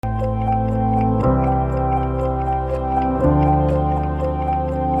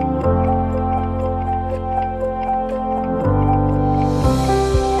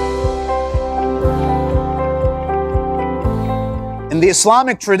the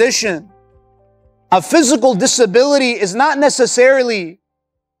Islamic tradition, a physical disability is not necessarily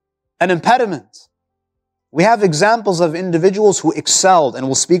an impediment. We have examples of individuals who excelled, and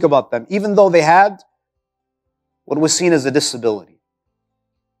we'll speak about them, even though they had what was seen as a disability.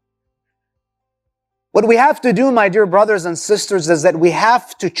 What we have to do, my dear brothers and sisters, is that we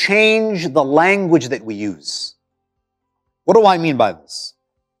have to change the language that we use. What do I mean by this?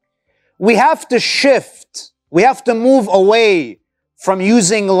 We have to shift, we have to move away from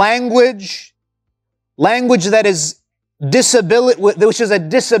using language that is disability, which is a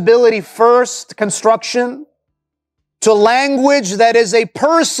disability first construction, to language that is a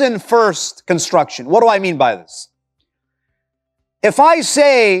person first construction. What do I mean by this? If I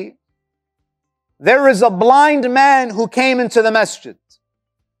say, there is a blind man who came into the masjid,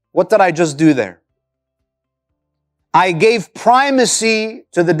 what did I just do there? I gave primacy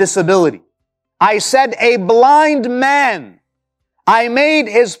to the disability. I said a blind man. I made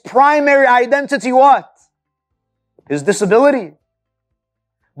his primary identity what? His disability.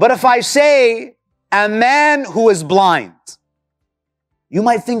 But if I say a man who is blind, you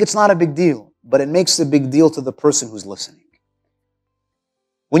might think it's not a big deal, but it makes a big deal to the person who's listening.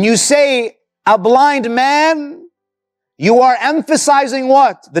 When you say a blind man, you are emphasizing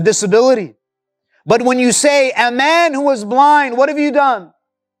what? The disability. But when you say a man who is blind, what have you done?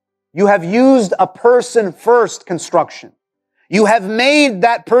 You have used a person first construction. You have made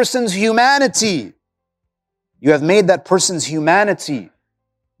that person's humanity. You have made that person's humanity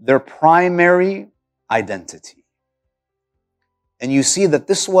their primary identity. And you see that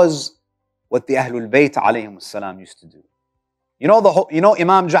this was what the Ahlul Bayt alayhim salam used to do. You know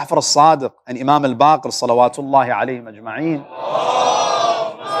Imam Ja'far al-Sadiq and Imam al-Baqir salawatullahi alayhim ajma'een.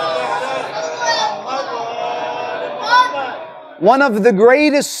 One of the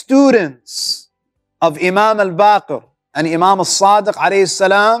greatest students of Imam al-Baqir and Imam al-Sadiq alayhi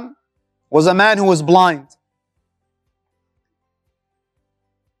salam was a man who was blind.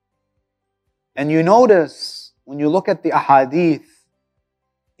 And you notice, when you look at the ahadith,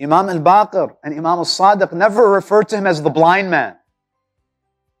 Imam al-Baqir and Imam al-Sadiq never referred to him as the blind man.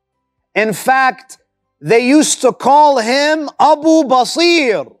 In fact, they used to call him Abu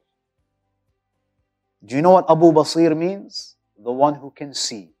Basir. Do you know what Abu Basir means? The one who can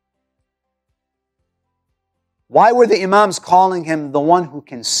see. Why were the Imams calling him the one who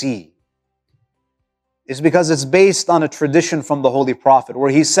can see? It's because it's based on a tradition from the Holy Prophet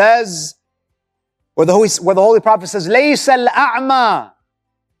where he says, where the Holy Prophet says, لَيْسَ الْأَعْمَى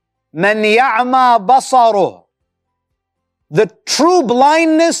مَنْ يَعْمَى بَصَرُهُ. The true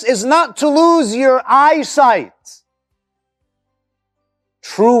blindness is not to lose your eyesight.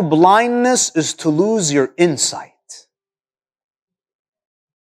 True blindness is to lose your insight.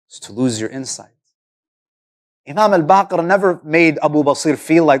 It's to lose your insight. Imam al-Baqir never made Abu Basir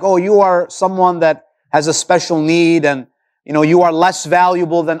feel like, oh, you are someone that has a special need and you are less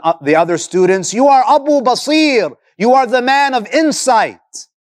valuable than the other students. You are Abu Basir. You are the man of insight.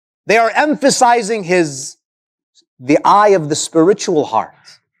 They are emphasizing the eye of the spiritual heart.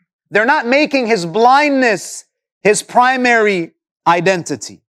 They're not making his blindness his primary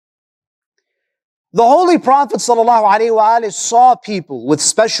identity. The Holy Prophet ﷺ saw people with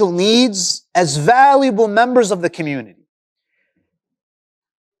special needs as valuable members of the community.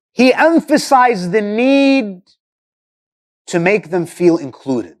 He emphasized the need to make them feel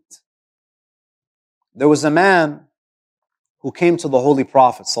included. There was a man who came to the Holy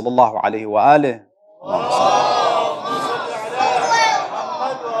Prophet ﷺ.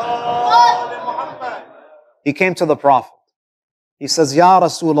 He came to the Prophet. He says, Ya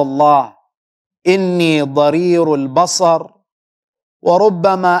Rasulullah, inni darirul basar wa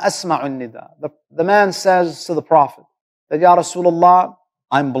rubbama asma'u nida. The man says to the Prophet that, Ya Rasulullah,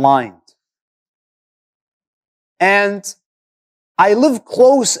 I'm blind. And I live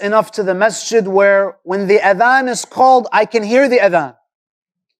close enough to the masjid where when the adhan is called, I can hear the adhan.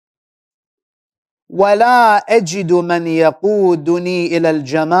 وَلَا أَجِدُ مَنْ يَقُودُنِي إِلَى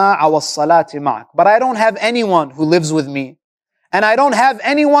الْجَمَاعَ وَالصَّلَاةِ مَعَكَ. But I don't have anyone who lives with me. And I don't have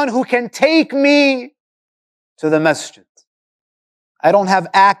anyone who can take me to the masjid. I don't have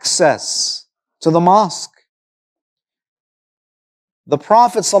access to the mosque. The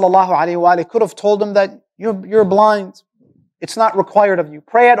Prophet ﷺ could have told him that you're blind. It's not required of you.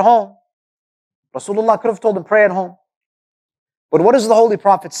 Pray at home. Rasulullah could have told him, pray at home. But what does the Holy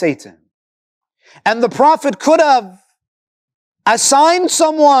Prophet say to him? And the Prophet could have assigned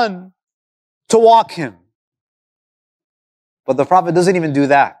someone to walk him. But the Prophet doesn't even do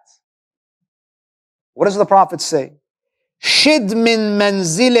that. What does the Prophet say? شد من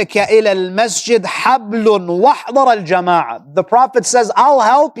منزلك إلى المسجد حبل واحضر الجماعة. The Prophet says, I'll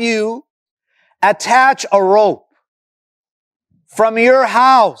help you attach a rope from your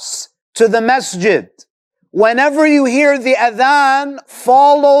house to the masjid. Whenever you hear the adhan,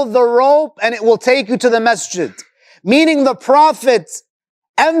 follow the rope and it will take you to the masjid. Meaning the Prophet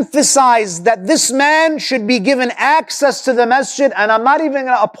emphasized that this man should be given access to the masjid, and I'm not even going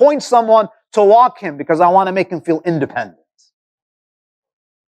to appoint someone to walk him because I want to make him feel independent.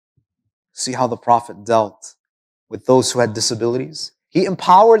 See how the Prophet dealt with those who had disabilities? He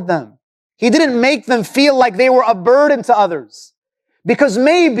empowered them. He didn't make them feel like they were a burden to others. Because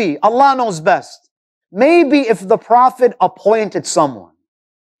maybe, Allah knows best, maybe if the Prophet appointed someone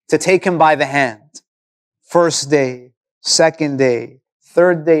to take him by the hand, first day, second day,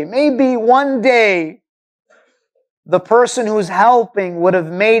 third day, maybe one day, the person who's helping would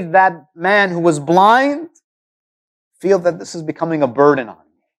have made that man who was blind feel that this is becoming a burden on him.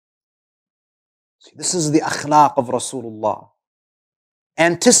 See, this is the akhlaq of Rasulullah.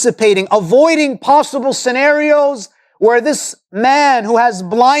 Anticipating, avoiding possible scenarios where this man who has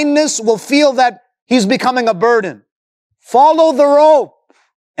blindness will feel that he's becoming a burden. Follow the rope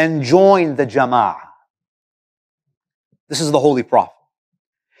and join the jama'ah. This is the Holy Prophet.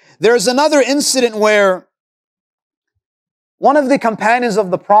 There's another incident where one of the companions of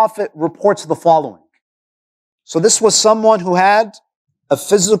the Prophet reports the following. So this was someone who had a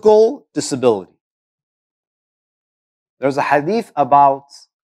physical disability. There's a hadith about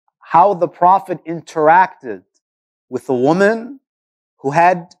how the Prophet interacted with a woman who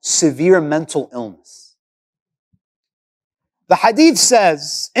had severe mental illness. The hadith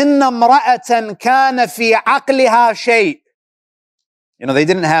says, إِنَّ امْرَأَةً كَانَ فِي عَقْلِهَا شَيْءٍ. They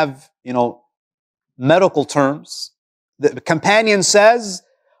didn't have, medical terms. The companion says,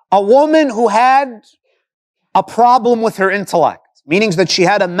 a woman who had a problem with her intellect, meaning that she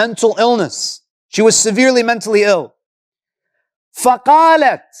had a mental illness. She was severely mentally ill.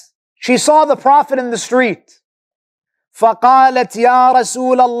 فَقَالَتْ, she saw the Prophet in the street. فَقَالَتْ يَا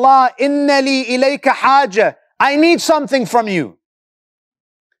رَسُولَ اللَّهِ إِنَّ لِي إِلَيْكَ حَاجَةً. I need something from you.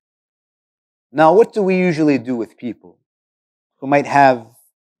 Now, what do we usually do with people who might have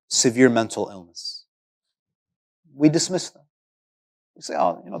severe mental illness? We dismiss them. We say,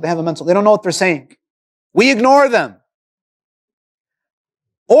 they have a mental, they don't know what they're saying. We ignore them.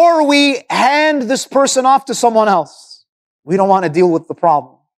 Or we hand this person off to someone else. We don't want to deal with the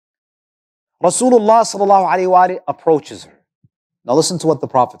problem. Rasulullah sallallahu alaihi wasallam approaches her. Now listen to what the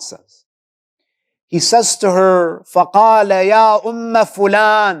Prophet says. He says to her, فَقَالَ يَا أُمَّ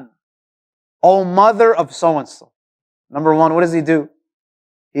فُلَانٍ, O mother of so-and-so. Number one, what does he do?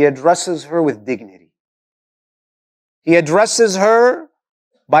 He addresses her with dignity. He addresses her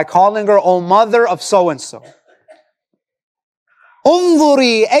by calling her, O mother of so-and-so.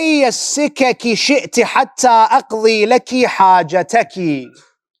 انظري أي السكك شئت حتى أقضي لك حاجتك.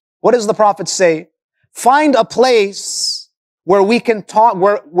 What does the Prophet say? Find a place where we can talk,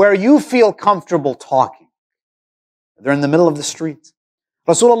 where you feel comfortable talking. They're in the middle of the street.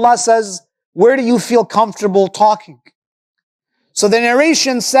 Rasulullah says, where do you feel comfortable talking? So the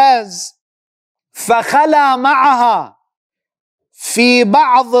narration says, فَخَلَى مَعَهَا في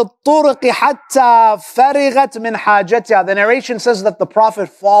بعض الطرق حتى فرغت من حاجتها. The narration says that the Prophet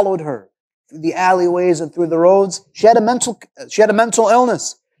followed her through the alleyways and through the roads. She had a mental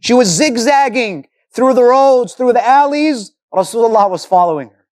illness. She was zigzagging through the roads, through the alleys. Rasulullah was following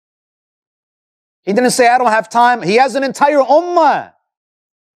her. He didn't say, I don't have time. He has an entire ummah.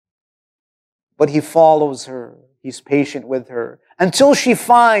 But he follows her. He's patient with her until she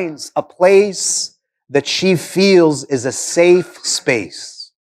finds a place that she feels is a safe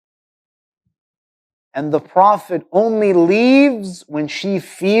space. And the Prophet only leaves when she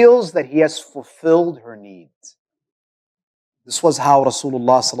feels that he has fulfilled her needs. This was how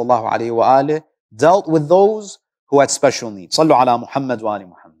Rasulullah sallallahu alaihi wasallam dealt with those who had special needs. Sallu ala Muhammad wa ali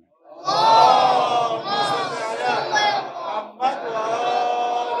Muhammad.